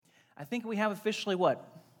I think we have officially what?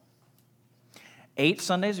 8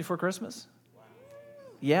 Sundays before Christmas?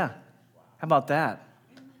 Yeah. How about that?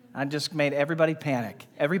 I just made everybody panic.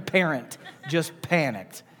 Every parent just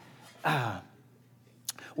panicked.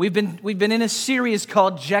 We've been in a series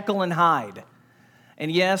called Jekyll and Hyde.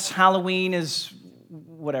 And yes, Halloween is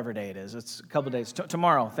whatever day it is. It's a couple days.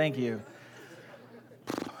 Tomorrow, thank you.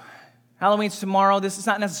 Halloween's tomorrow. This is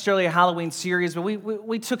not necessarily a Halloween series, but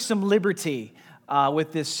we took some liberty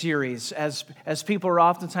with this series as people are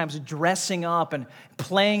oftentimes dressing up and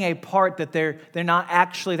playing a part that they're not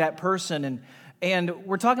actually that person. And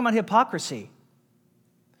we're talking about hypocrisy.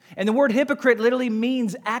 And the word hypocrite literally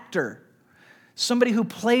means actor, somebody who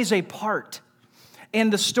plays a part.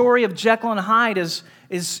 And the story of Jekyll and Hyde is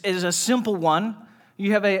a simple one.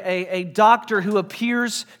 You have a doctor who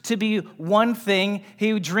appears to be one thing.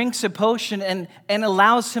 He drinks a potion and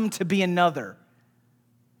allows him to be another.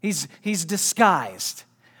 He's disguised.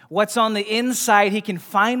 What's on the inside, he can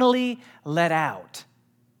finally let out.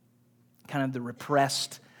 Kind of the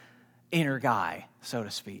repressed inner guy, so to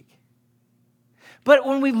speak. But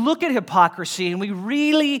when we look at hypocrisy and we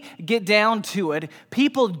really get down to it,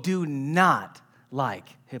 people do not like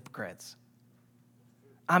hypocrites.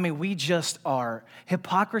 I mean, we just are.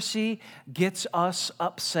 Hypocrisy gets us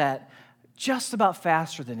upset just about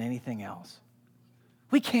faster than anything else.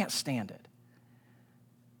 We can't stand it.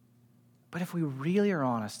 But if we really are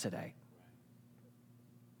honest today,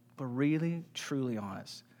 we're really, truly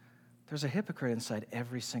honest, there's a hypocrite inside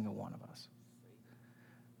every single one of us.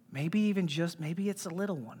 Maybe it's a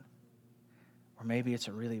little one, or maybe it's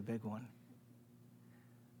a really big one.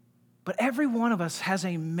 But every one of us has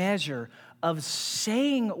a measure of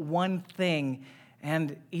saying one thing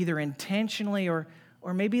and either intentionally or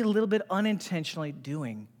maybe a little bit unintentionally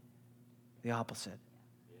doing the opposite.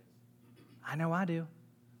 I know I do.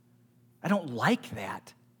 I don't like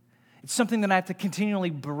that. It's something that I have to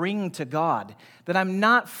continually bring to God, that I'm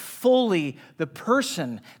not fully the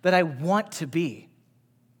person that I want to be.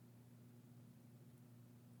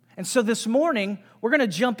 And so this morning, we're going to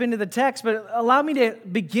jump into the text, but allow me to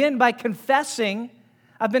begin by confessing.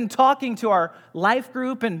 I've been talking to our life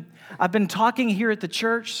group, and I've been talking here at the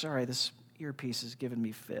church. Sorry, this earpiece is giving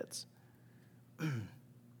me fits.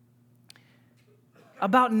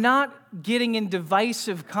 About not getting in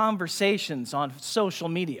divisive conversations on social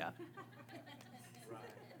media.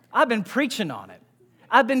 I've been preaching on it.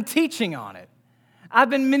 I've been teaching on it. I've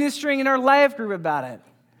been ministering in our life group about it.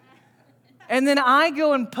 And then I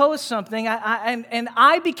go and post something, and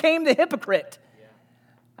I became the hypocrite.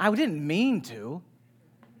 I didn't mean to.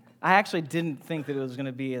 I actually didn't think that it was going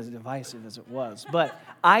to be as divisive as it was. But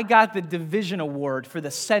I got the Division Award for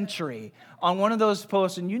the century on one of those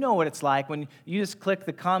posts, and you know what it's like when you just click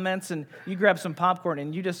the comments and you grab some popcorn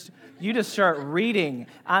and you just start reading.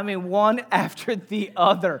 I mean, one after the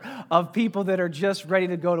other of people that are just ready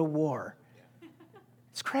to go to war.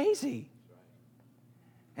 It's crazy.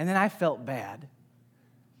 And then I felt bad.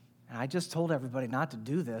 And I just told everybody not to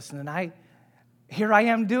do this. And then here I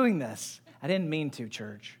am doing this. I didn't mean to,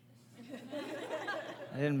 church.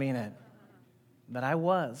 I didn't mean it. But I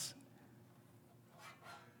was.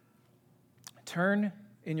 Turn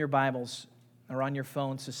in your Bibles or on your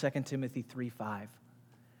phones to 2 Timothy 3:5.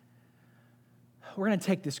 We're going to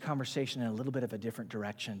take this conversation in a little bit of a different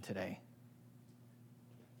direction today.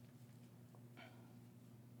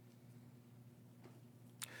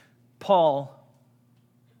 Paul,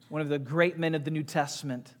 one of the great men of the New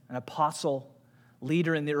Testament, an apostle,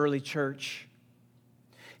 leader in the early church,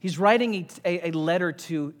 he's writing a letter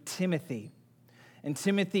to Timothy. And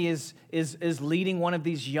Timothy is leading one of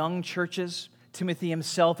these young churches. Timothy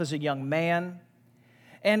himself is a young man.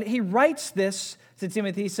 And he writes this to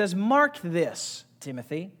Timothy. He says, "Mark this,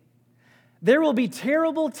 Timothy. There will be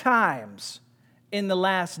terrible times in the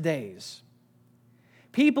last days.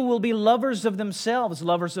 People will be lovers of themselves,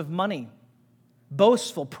 lovers of money,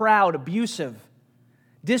 boastful, proud, abusive,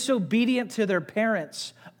 disobedient to their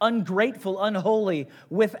parents, ungrateful, unholy,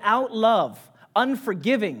 without love,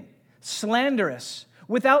 unforgiving, slanderous,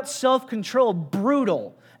 without self-control,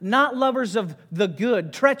 brutal, not lovers of the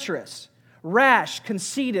good, treacherous, rash,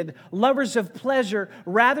 conceited, lovers of pleasure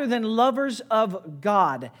rather than lovers of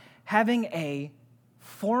God, having a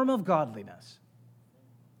form of godliness,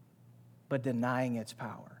 but denying its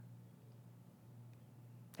power."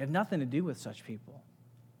 I have nothing to do with such people.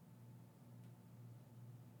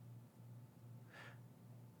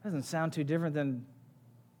 Doesn't sound too different than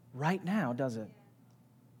right now, does it?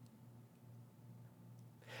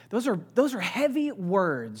 Those are heavy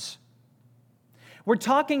words. We're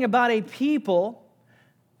talking about a people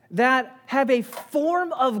that have a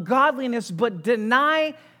form of godliness but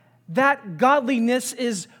deny that godliness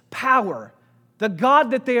is power. The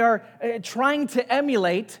God that they are trying to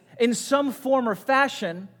emulate in some form or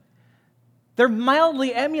fashion, they're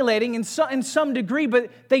mildly emulating in some degree, but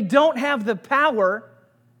they don't have the power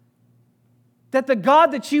that the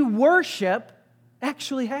God that you worship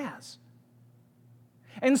actually has.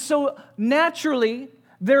 And so naturally,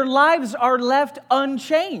 their lives are left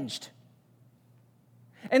unchanged.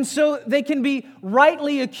 And so they can be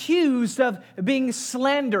rightly accused of being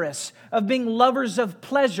slanderous, of being lovers of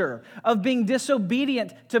pleasure, of being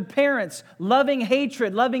disobedient to parents, loving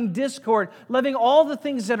hatred, loving discord, loving all the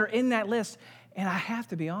things that are in that list. And I have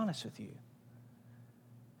to be honest with you,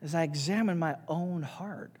 as I examine my own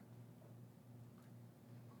heart,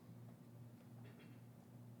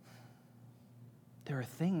 there are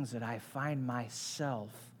things that I find myself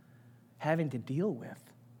having to deal with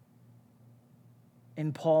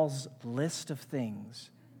in Paul's list of things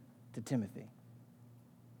to Timothy.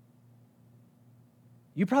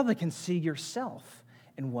 You probably can see yourself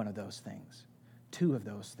in one of those things, two of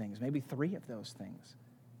those things, maybe three of those things.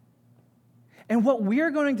 And what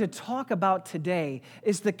we're going to talk about today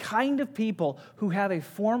is the kind of people who have a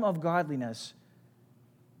form of godliness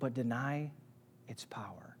but deny its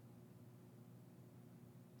power.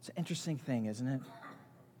 It's an interesting thing, isn't it?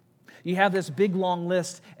 You have this big long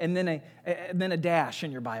list and then a dash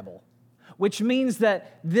in your Bible, which means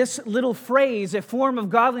that this little phrase, a form of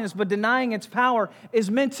godliness but denying its power, is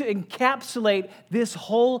meant to encapsulate this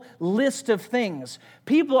whole list of things.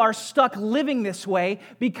 People are stuck living this way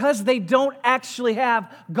because they don't actually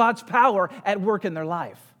have God's power at work in their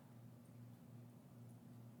life.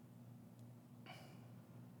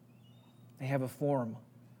 They have a form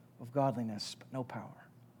of godliness but no power.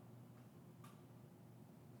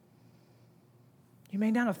 You may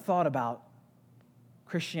not have thought about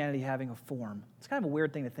Christianity having a form. It's kind of a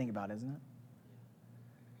weird thing to think about, isn't it?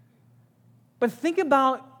 But think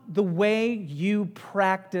about the way you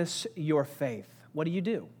practice your faith. What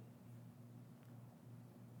do?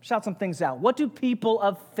 Shout some things out. What do people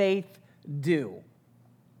of faith do?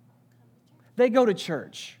 They go to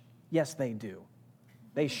church. Yes, they do.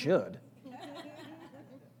 They should.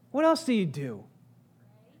 What else do?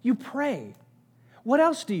 You pray. What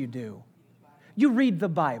else do? You read the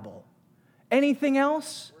Bible. Anything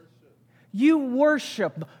else? You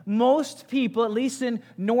worship. Most people, at least in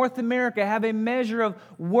North America, have a measure of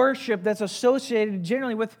worship that's associated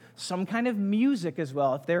generally with some kind of music as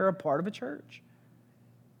well, if they're a part of a church.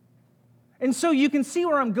 And so you can see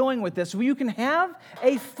where I'm going with this. You can have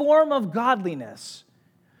a form of godliness.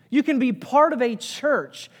 You can be part of a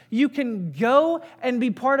church. You can go and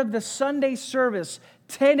be part of the Sunday service,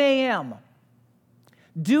 10 a.m.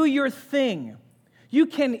 Do your thing. You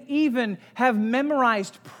can even have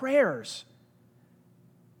memorized prayers.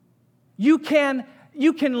 You can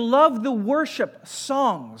love the worship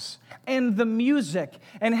songs and the music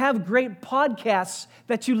and have great podcasts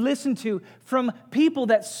that you listen to from people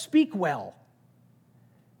that speak well.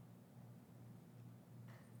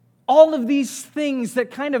 All of these things that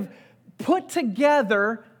kind of put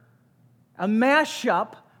together a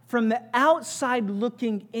mashup from the outside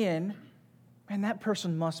looking in, and that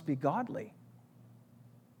person must be godly.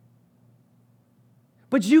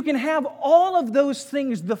 But you can have all of those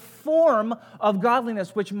things, the form of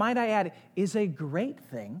godliness, which, might I add, is a great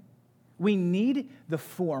thing. We need the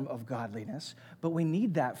form of godliness, but we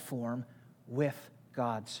need that form with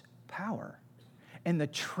God's power. And the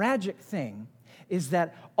tragic thing is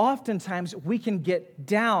that oftentimes we can get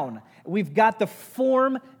down. We've got the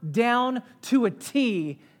form down to a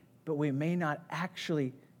T, but we may not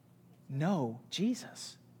actually know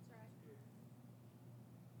Jesus.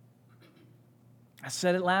 I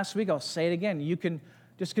said it last week, I'll say it again.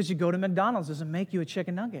 Just because you go to McDonald's doesn't make you a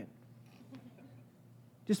chicken nugget.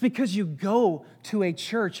 Just because you go to a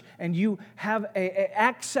church and you have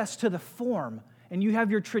access to the form and you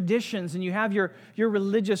have your traditions and you have your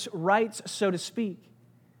religious rights, so to speak,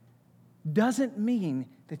 doesn't mean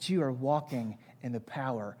that you are walking in the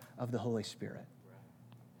power of the Holy Spirit.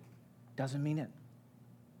 Doesn't mean it.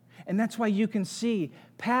 And that's why you can see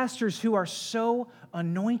pastors who are so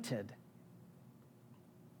anointed,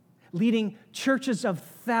 leading churches of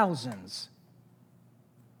thousands,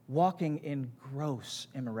 walking in gross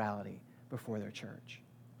immorality before their church.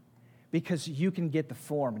 Because you can get the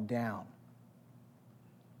form down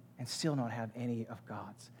and still not have any of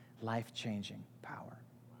God's life-changing power.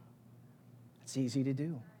 It's easy to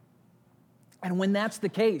do. And when that's the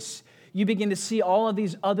case, you begin to see all of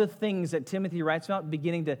these other things that Timothy writes about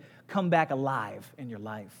beginning to come back alive in your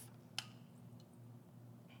life.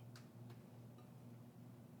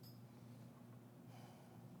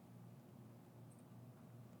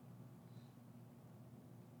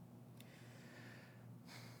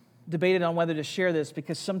 debated on whether to share this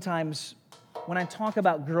because sometimes when I talk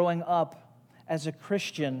about growing up as a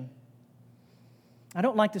Christian, I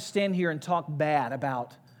don't like to stand here and talk bad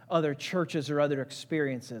about other churches or other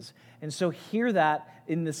experiences. And so hear that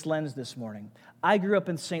in this lens this morning. I grew up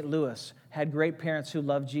in St. Louis, had great parents who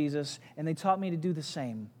loved Jesus, and they taught me to do the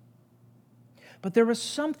same. But there was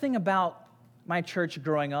something about my church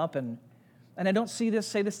growing up, and I don't say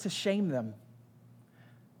this to shame them.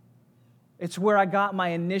 It's where I got my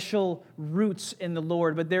initial roots in the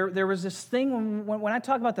Lord. But there was this thing, when I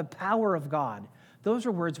talk about the power of God, those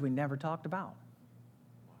are words we never talked about.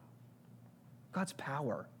 God's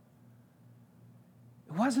power.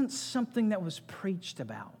 It wasn't something that was preached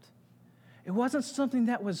about. It wasn't something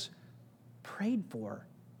that was prayed for.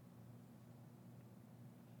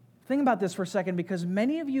 Think about this for a second, because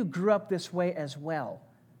many of you grew up this way as well.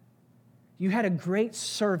 You had a great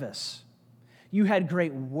service. You had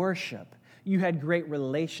great worship. You had great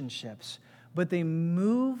relationships. But the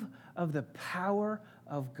move of the power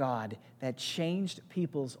of God that changed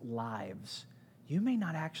people's lives, you may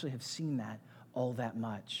not actually have seen that all that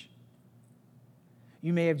much.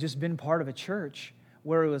 You may have just been part of a church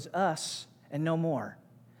where it was us and no more.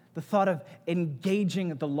 The thought of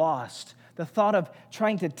engaging the lost, the thought of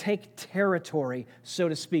trying to take territory, so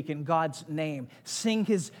to speak, in God's name, seeing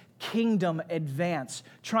His kingdom advance,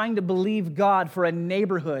 trying to believe God for a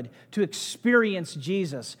neighborhood to experience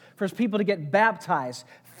Jesus, for His people to get baptized,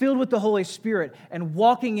 filled with the Holy Spirit, and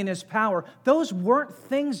walking in His power. Those weren't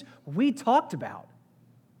things we talked about.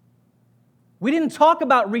 We didn't talk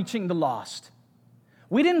about reaching the lost.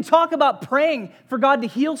 We didn't talk about praying for God to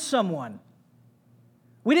heal someone.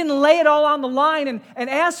 We didn't lay it all on the line and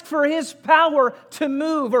ask for His power to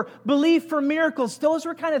move or believe for miracles. Those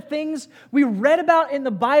were kind of things we read about in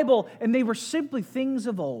the Bible, and they were simply things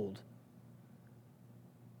of old.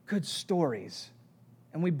 Good stories.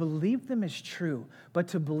 And we believed them as true. But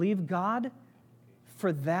to believe God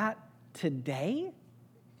for that today,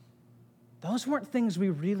 those weren't things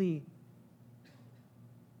we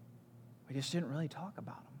just didn't really talk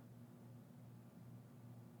about them.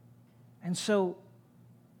 And so,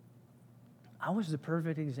 I was the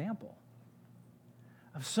perfect example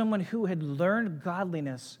of someone who had learned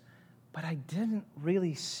godliness, but I didn't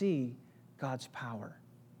really see God's power.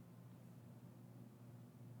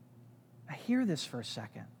 Now, hear this for a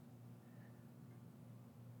second.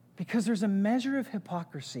 Because there's a measure of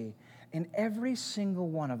hypocrisy in every single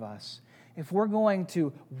one of us if we're going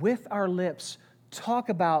to, with our lips, talk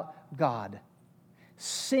about God,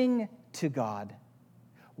 sing to God,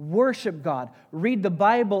 worship God, read the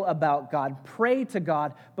Bible about God, pray to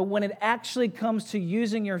God, but when it actually comes to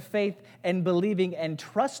using your faith and believing and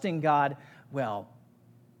trusting God, well,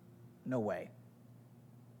 no way.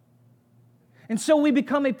 And so we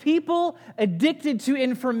become a people addicted to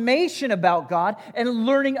information about God and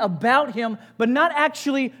learning about Him, but not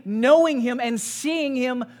actually knowing Him and seeing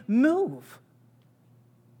Him move.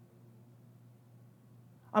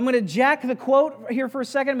 I'm going to jack the quote here for a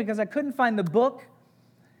second because I couldn't find the book.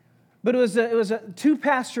 But it was two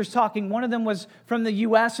pastors talking. One of them was from the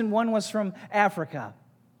U.S. and one was from Africa.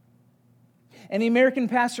 And the American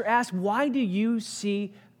pastor asked, "Why do you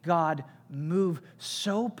see God move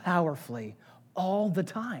so powerfully all the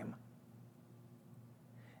time?"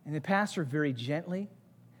 And the pastor very gently,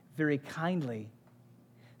 very kindly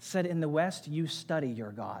said, "In the West, you study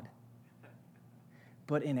your God.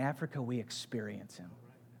 But in Africa, we experience Him."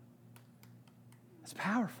 It's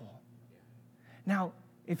powerful. Now,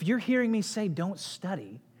 if you're hearing me say don't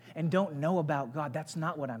study and don't know about God, that's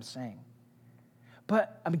not what I'm saying.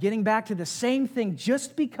 But I'm getting back to the same thing.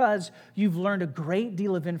 Just because you've learned a great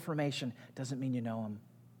deal of information doesn't mean you know Him.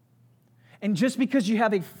 And just because you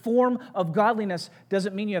have a form of godliness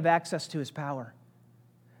doesn't mean you have access to His power.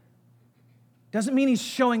 Doesn't mean He's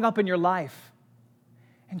showing up in your life.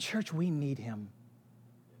 And church, we need Him.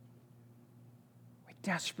 We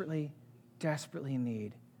desperately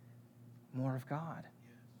need more of God.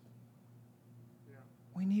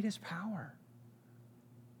 We need His power.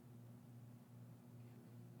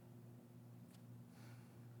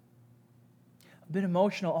 I've been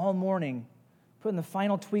emotional all morning, putting the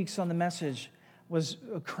final tweaks on the message, was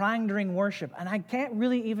crying during worship, and I can't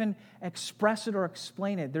really even express it or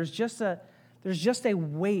explain it. There's just a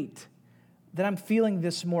weight that I'm feeling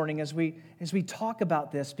this morning as we talk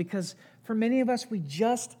about this, because for many of us,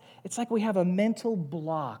 it's like we have a mental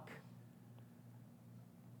block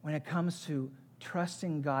when it comes to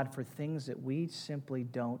trusting God for things that we simply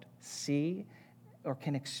don't see or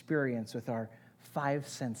can experience with our five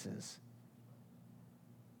senses.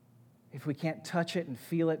 If we can't touch it and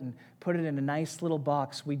feel it and put it in a nice little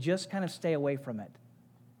box, we just kind of stay away from it.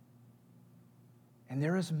 And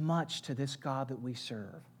there is much to this God that we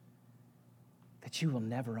serve that you will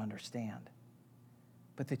never understand,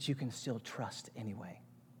 but that you can still trust anyway.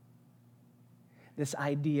 This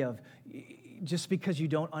idea of just because you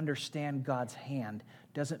don't understand God's hand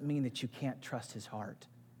doesn't mean that you can't trust his heart.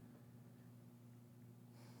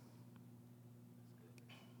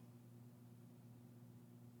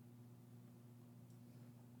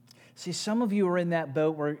 See, some of you are in that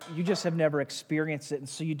boat where you just have never experienced it, and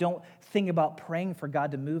so you don't think about praying for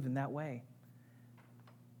God to move in that way.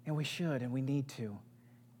 And we should, and we need to.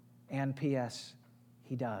 And P.S.,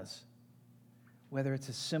 he does. Whether it's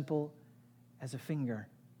as simple as a finger.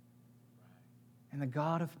 And the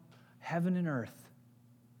God of heaven and earth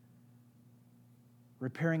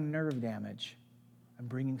repairing nerve damage and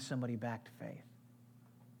bringing somebody back to faith.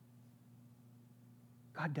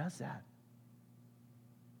 God does that.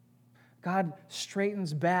 God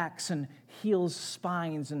straightens backs and heals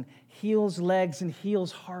spines and heals legs and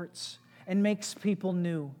heals hearts and makes people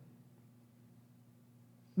new.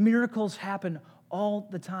 Miracles happen all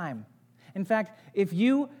the time. In fact, if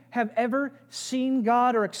you have ever seen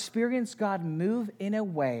God or experienced God move in a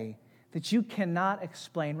way that you cannot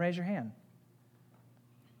explain, raise your hand.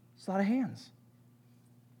 It's a lot of hands.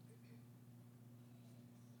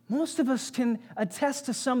 Most of us can attest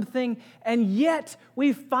to something, and yet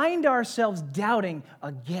we find ourselves doubting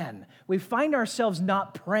again. We find ourselves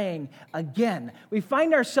not praying again. We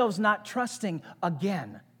find ourselves not trusting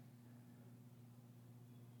again.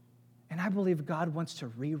 And I believe God wants to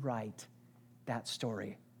rewrite that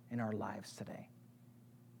story in our lives today.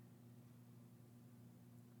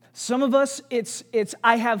 Some of us, it's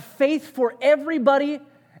I have faith for everybody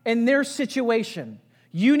in their situation.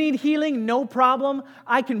 You need healing, no problem.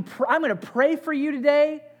 I'm going to pray for you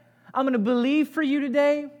today. I'm going to believe for you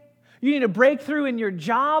today. You need a breakthrough in your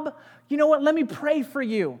job. You know what? Let me pray for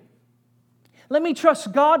you. Let me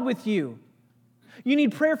trust God with you. You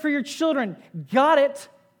need prayer for your children. Got it.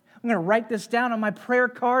 I'm going to write this down on my prayer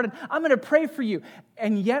card, and I'm going to pray for you.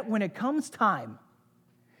 And yet, when it comes time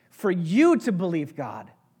for you to believe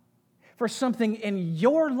God for something in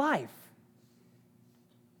your life,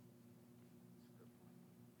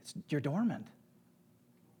 you're dormant.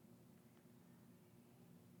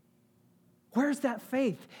 Where's that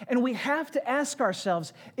faith? And we have to ask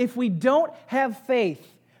ourselves, if we don't have faith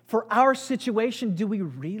for our situation, do we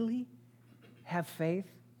really have faith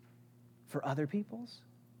for other people's?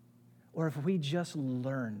 Or have we just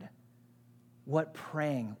learned what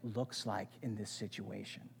praying looks like in this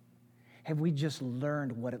situation? Have we just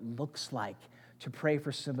learned what it looks like to pray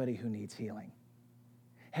for somebody who needs healing?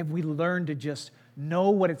 Have we learned to just know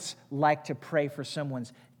what it's like to pray for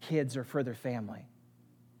someone's kids or for their family?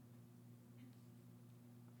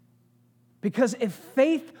 Because if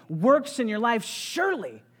faith works in your life,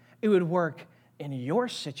 surely it would work in your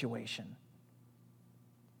situation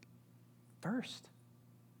first.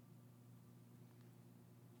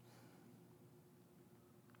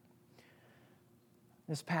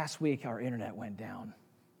 This past week, our internet went down.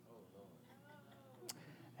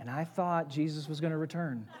 And I thought Jesus was going to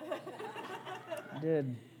return. I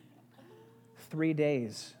did. 3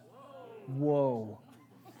 days. Whoa.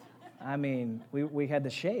 I mean, we had the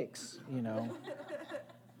shakes, you know.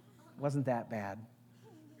 Wasn't that bad.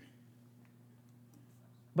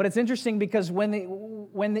 But it's interesting because when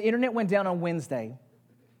the internet went down on Wednesday,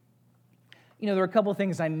 you know, there were a couple of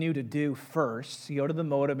things I knew to do first. You go to the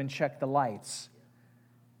modem and check the lights.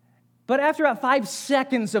 But after about 5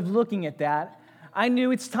 seconds of looking at that, I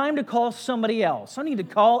knew it's time to call somebody else. I need to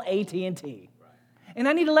call AT&T. And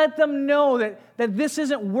I need to let them know that this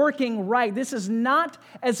isn't working right. This is not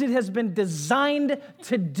as it has been designed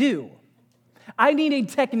to do. I need a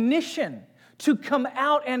technician to come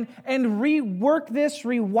out and rework this,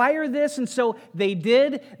 rewire this. And so they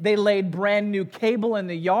did. They laid brand new cable in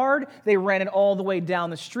the yard. They ran it all the way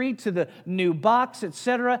down the street to the new box,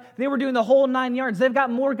 etc. They were doing the whole 9 yards. They've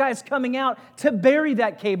got more guys coming out to bury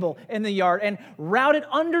that cable in the yard and route it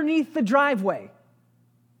underneath the driveway.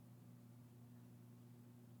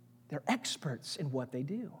 They're experts in what they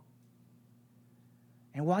do.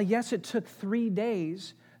 And while, yes, it took 3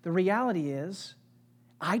 days, the reality is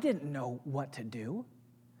I didn't know what to do.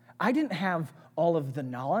 I didn't have all of the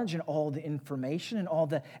knowledge and all the information and all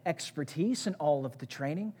the expertise and all of the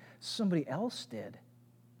training. Somebody else did.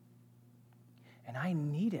 And I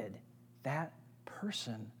needed that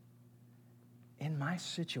person in my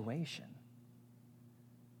situation.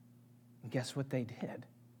 And guess what they did?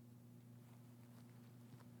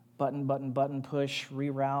 Button, push,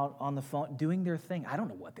 reroute on the phone, doing their thing. I don't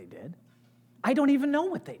know what they did. I don't even know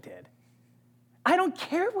what they did. I don't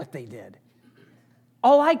care what they did.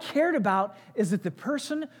 All I cared about is that the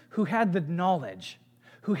person who had the knowledge,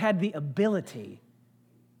 who had the ability,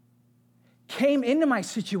 came into my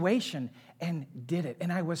situation and did it.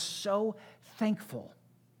 And I was so thankful.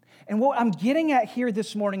 And what I'm getting at here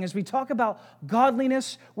this morning as we talk about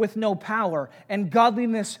godliness with no power and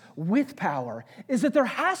godliness with power is that there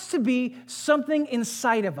has to be something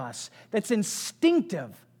inside of us that's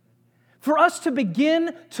instinctive for us to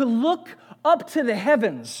begin to look up to the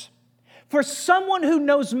heavens for someone who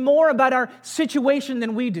knows more about our situation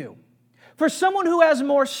than we do, for someone who has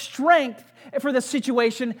more strength for the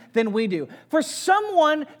situation than we do, for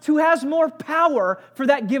someone who has more power for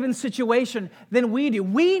that given situation than we do.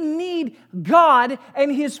 We need God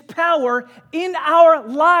and His power in our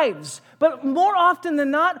lives. But more often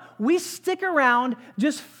than not, we stick around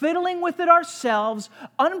just fiddling with it ourselves,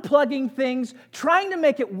 unplugging things, trying to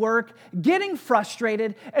make it work, getting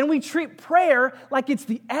frustrated, and we treat prayer like it's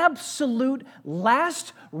the absolute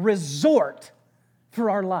last resort for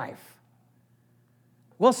our life.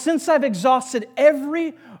 Well, since I've exhausted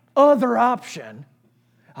every other option,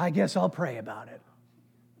 I guess I'll pray about it.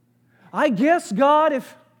 I guess, God,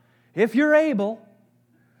 if you're able,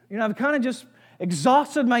 I've kind of just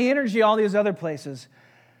exhausted my energy all these other places.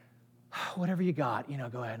 Whatever you got,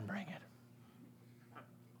 go ahead and bring it.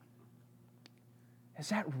 Is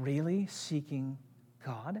that really seeking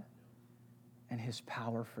God and His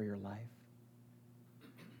power for your life?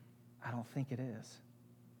 I don't think it is.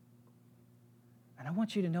 And I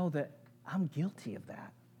want you to know that I'm guilty of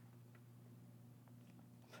that.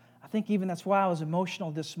 I think even that's why I was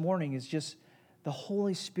emotional this morning, is just the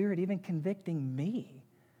Holy Spirit even convicting me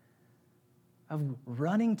of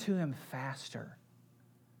running to Him faster,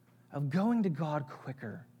 of going to God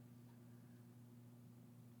quicker,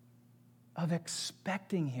 of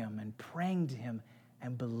expecting Him and praying to Him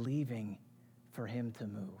and believing for Him to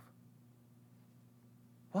move.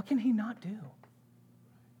 What can He not do?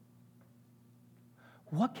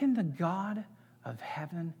 What can the God of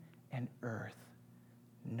heaven and earth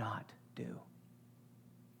not do?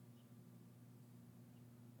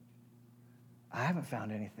 I haven't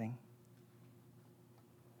found anything.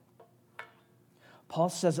 Paul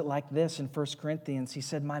says it like this in 1 Corinthians. He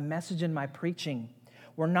said, "My message and my preaching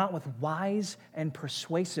were not with wise and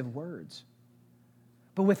persuasive words,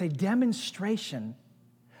 but with a demonstration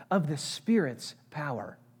of the Spirit's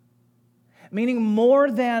power." Meaning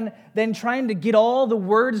more than trying to get all the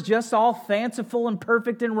words just all fanciful and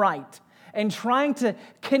perfect and right, and trying to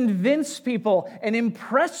convince people and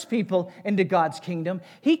impress people into God's kingdom.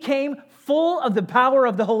 He came full of the power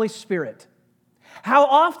of the Holy Spirit. How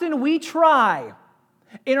often we try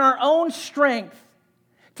in our own strength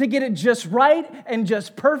to get it just right and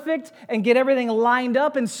just perfect and get everything lined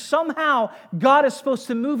up, and somehow God is supposed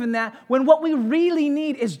to move in that, when what we really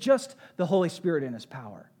need is just the Holy Spirit and His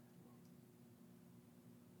power.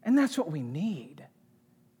 And that's what we need.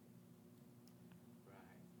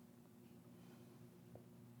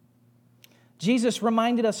 Jesus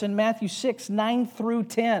reminded us in Matthew 6, 9 through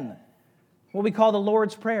 10, what we call the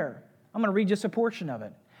Lord's Prayer. I'm going to read just a portion of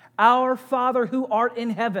it. Our Father who art in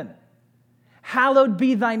heaven, hallowed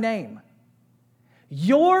be thy name.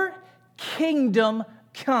 Your kingdom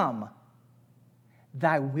come.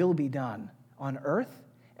 Thy will be done on earth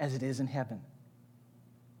as it is in heaven.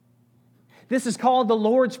 This is called the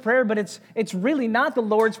Lord's Prayer, but it's really not the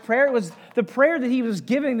Lord's Prayer. It was the prayer that He was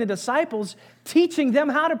giving the disciples, teaching them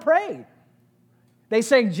how to pray. They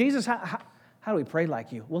say, Jesus, how do we pray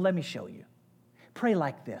like you? Well, let me show you. Pray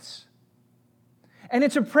like this. And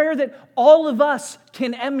it's a prayer that all of us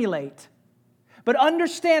can emulate. But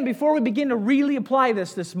understand, before we begin to really apply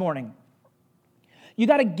this morning, you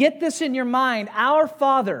got to get this in your mind. Our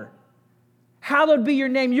Father, hallowed be your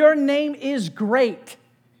name. Your name is great.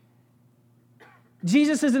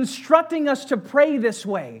 Jesus is instructing us to pray this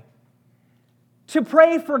way, to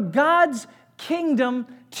pray for God's kingdom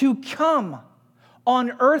to come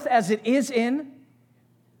on earth as it is in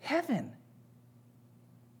heaven.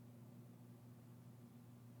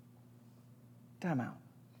 Time out.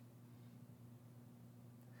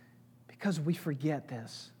 Because we forget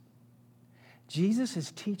this. Jesus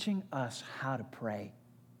is teaching us how to pray.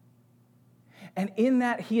 And in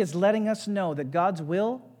that, He is letting us know that God's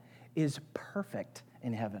will is perfect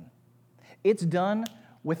in heaven. It's done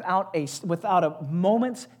without a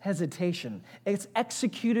moment's hesitation. It's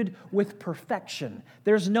executed with perfection.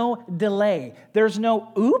 There's no delay. There's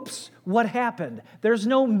no oops, what happened? There's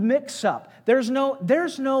no mix-up. There's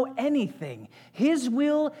no anything. His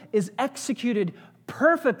will is executed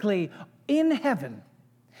perfectly in heaven.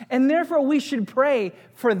 And therefore, we should pray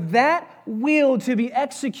for that will to be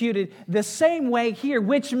executed the same way here,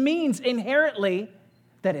 which means inherently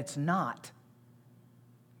that it's not.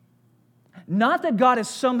 Not that God is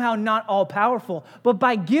somehow not all-powerful, but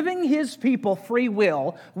by giving His people free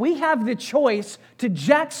will, we have the choice to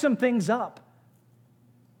jack some things up.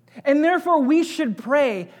 And therefore, we should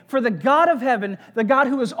pray for the God of heaven, the God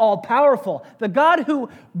who is all-powerful, the God who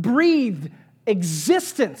breathed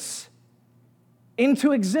existence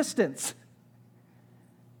into existence.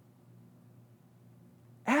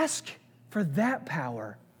 Ask for that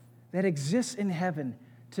power that exists in heaven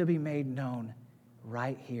to be made known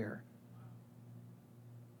right here.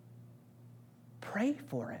 Pray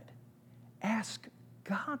for it. Ask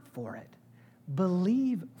God for it.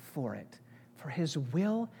 Believe for it, for His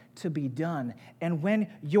will to be done. And when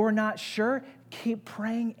you're not sure, keep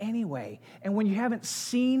praying anyway. And when you haven't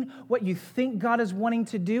seen what you think God is wanting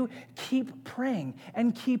to do, keep praying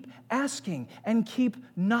and keep asking and keep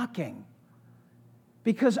knocking.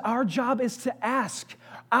 Because our job is to ask.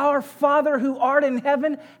 Our Father who art in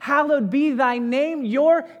heaven, hallowed be thy name,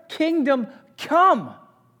 your kingdom come.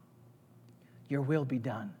 Your will be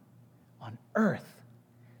done on earth,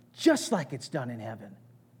 just like it's done in heaven.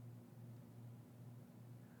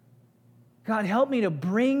 God, help me to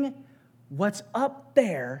bring what's up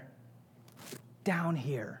there down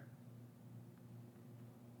here.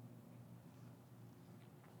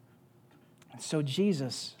 And so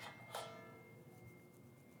Jesus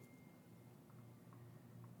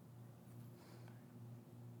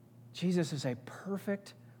is a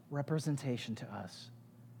perfect representation to us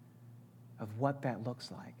of what that looks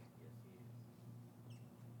like.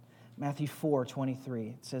 Matthew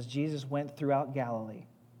 4:23, it says, Jesus went throughout Galilee,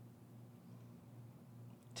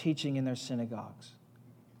 teaching in their synagogues,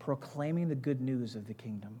 proclaiming the good news of the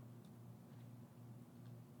kingdom.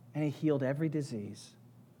 And He healed every disease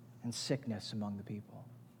and sickness among the people.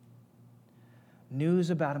 News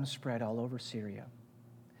about Him spread all over Syria,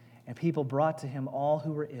 and people brought to Him all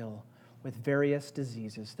who were ill with various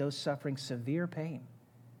diseases, those suffering severe pain,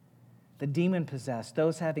 the demon-possessed,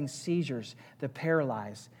 those having seizures, the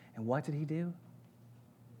paralyzed. And what did He do?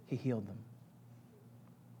 He healed them.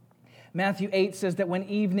 Matthew 8 says that when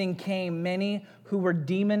evening came, many who were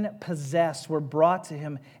demon-possessed were brought to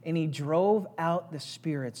Him, and He drove out the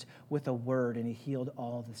spirits with a word, and He healed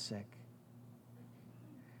all the sick.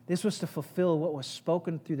 This was to fulfill what was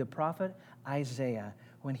spoken through the prophet Isaiah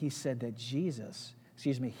when he said that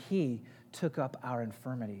He took up our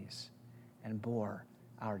infirmities and bore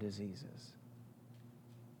our diseases.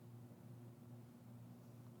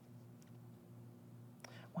 I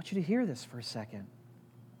want you to hear this for a second.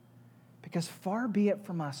 Because far be it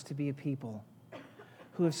from us to be a people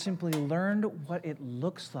who have simply learned what it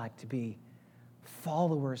looks like to be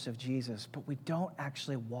followers of Jesus, but we don't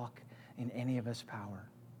actually walk in any of His power,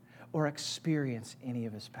 or experience any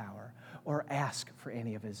of His power, or ask for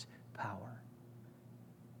any of His power.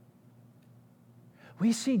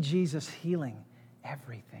 We see Jesus healing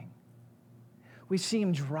everything. We see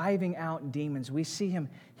Him driving out demons. We see Him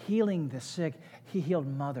healing the sick. He healed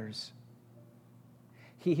mothers.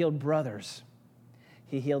 He healed brothers.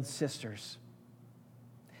 He healed sisters.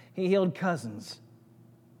 He healed cousins.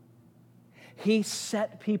 He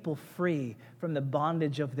set people free from the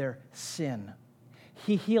bondage of their sin.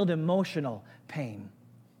 He healed emotional pain.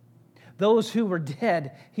 Those who were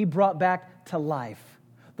dead, He brought back to life.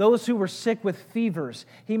 Those who were sick with fevers,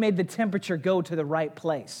 He made the temperature go to the right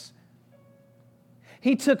place.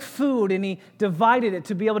 He took food and He divided it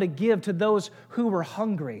to be able to give to those who were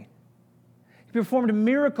hungry. He performed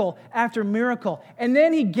miracle after miracle. And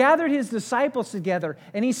then He gathered His disciples together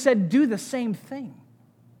and He said, do the same thing.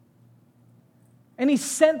 And He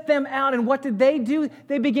sent them out, and what did they do?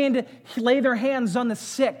 They began to lay their hands on the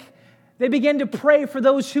sick. They began to pray for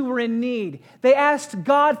those who were in need. They asked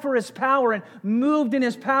God for His power and moved in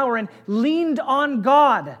His power and leaned on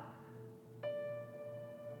God.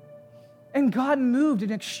 And God moved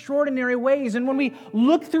in extraordinary ways. And when we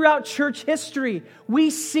look throughout church history,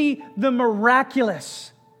 we see the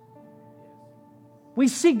miraculous. We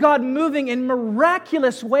see God moving in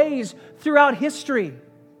miraculous ways throughout history.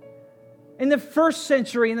 In the first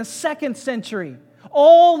century, in the second century,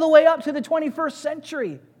 all the way up to the 21st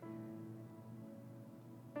century.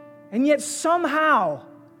 And yet somehow,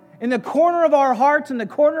 in the corner of our hearts, in the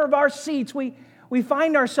corner of our seats, we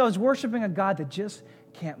find ourselves worshiping a God that just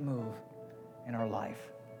can't move in our life.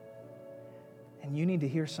 And you need to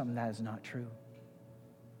hear something that is not true.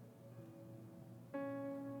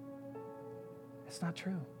 It's not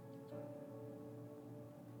true.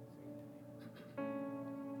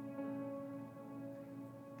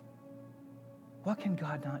 What can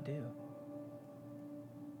God not do?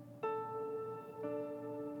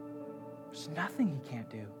 There's nothing He can't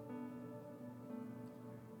do.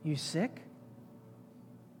 You sick?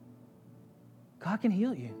 God can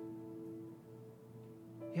heal you.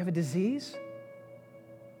 You have a disease?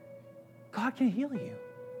 God can heal you.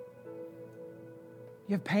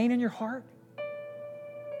 You have pain in your heart?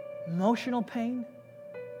 Emotional pain?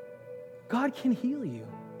 God can heal you.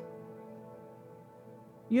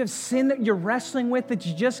 You have sin that you're wrestling with that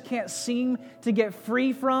you just can't seem to get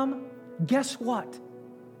free from? Guess what?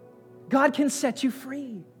 God can set you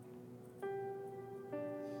free.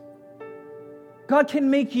 God can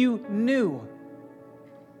make you new.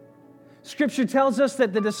 Scripture tells us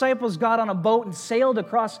that the disciples got on a boat and sailed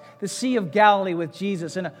across the Sea of Galilee with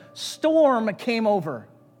Jesus, and a storm came over.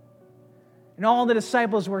 And all the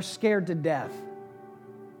disciples were scared to death.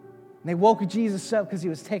 And they woke Jesus up because he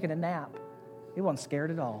was taking a nap. He wasn't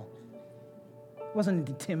scared at all. He wasn't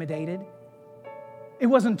intimidated. It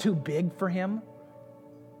wasn't too big for him.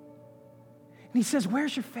 And he says,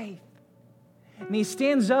 "Where's your faith?" And he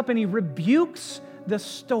stands up and he rebukes the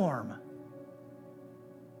storm,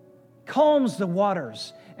 calms the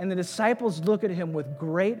waters, and the disciples look at him with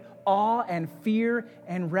great awe and fear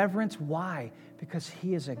and reverence. Why? Because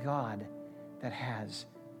he is a God that has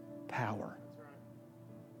power.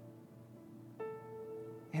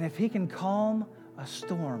 And if he can calm a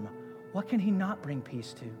storm, what can he not bring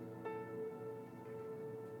peace to?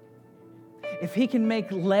 If he can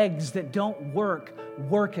make legs that don't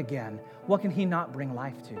work again, what can he not bring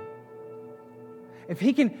life to? If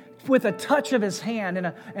he can, with a touch of his hand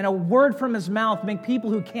and a word from his mouth, make people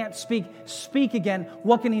who can't speak again,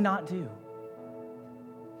 what can he not do?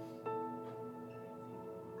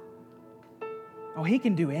 Oh, he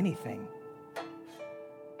can do anything.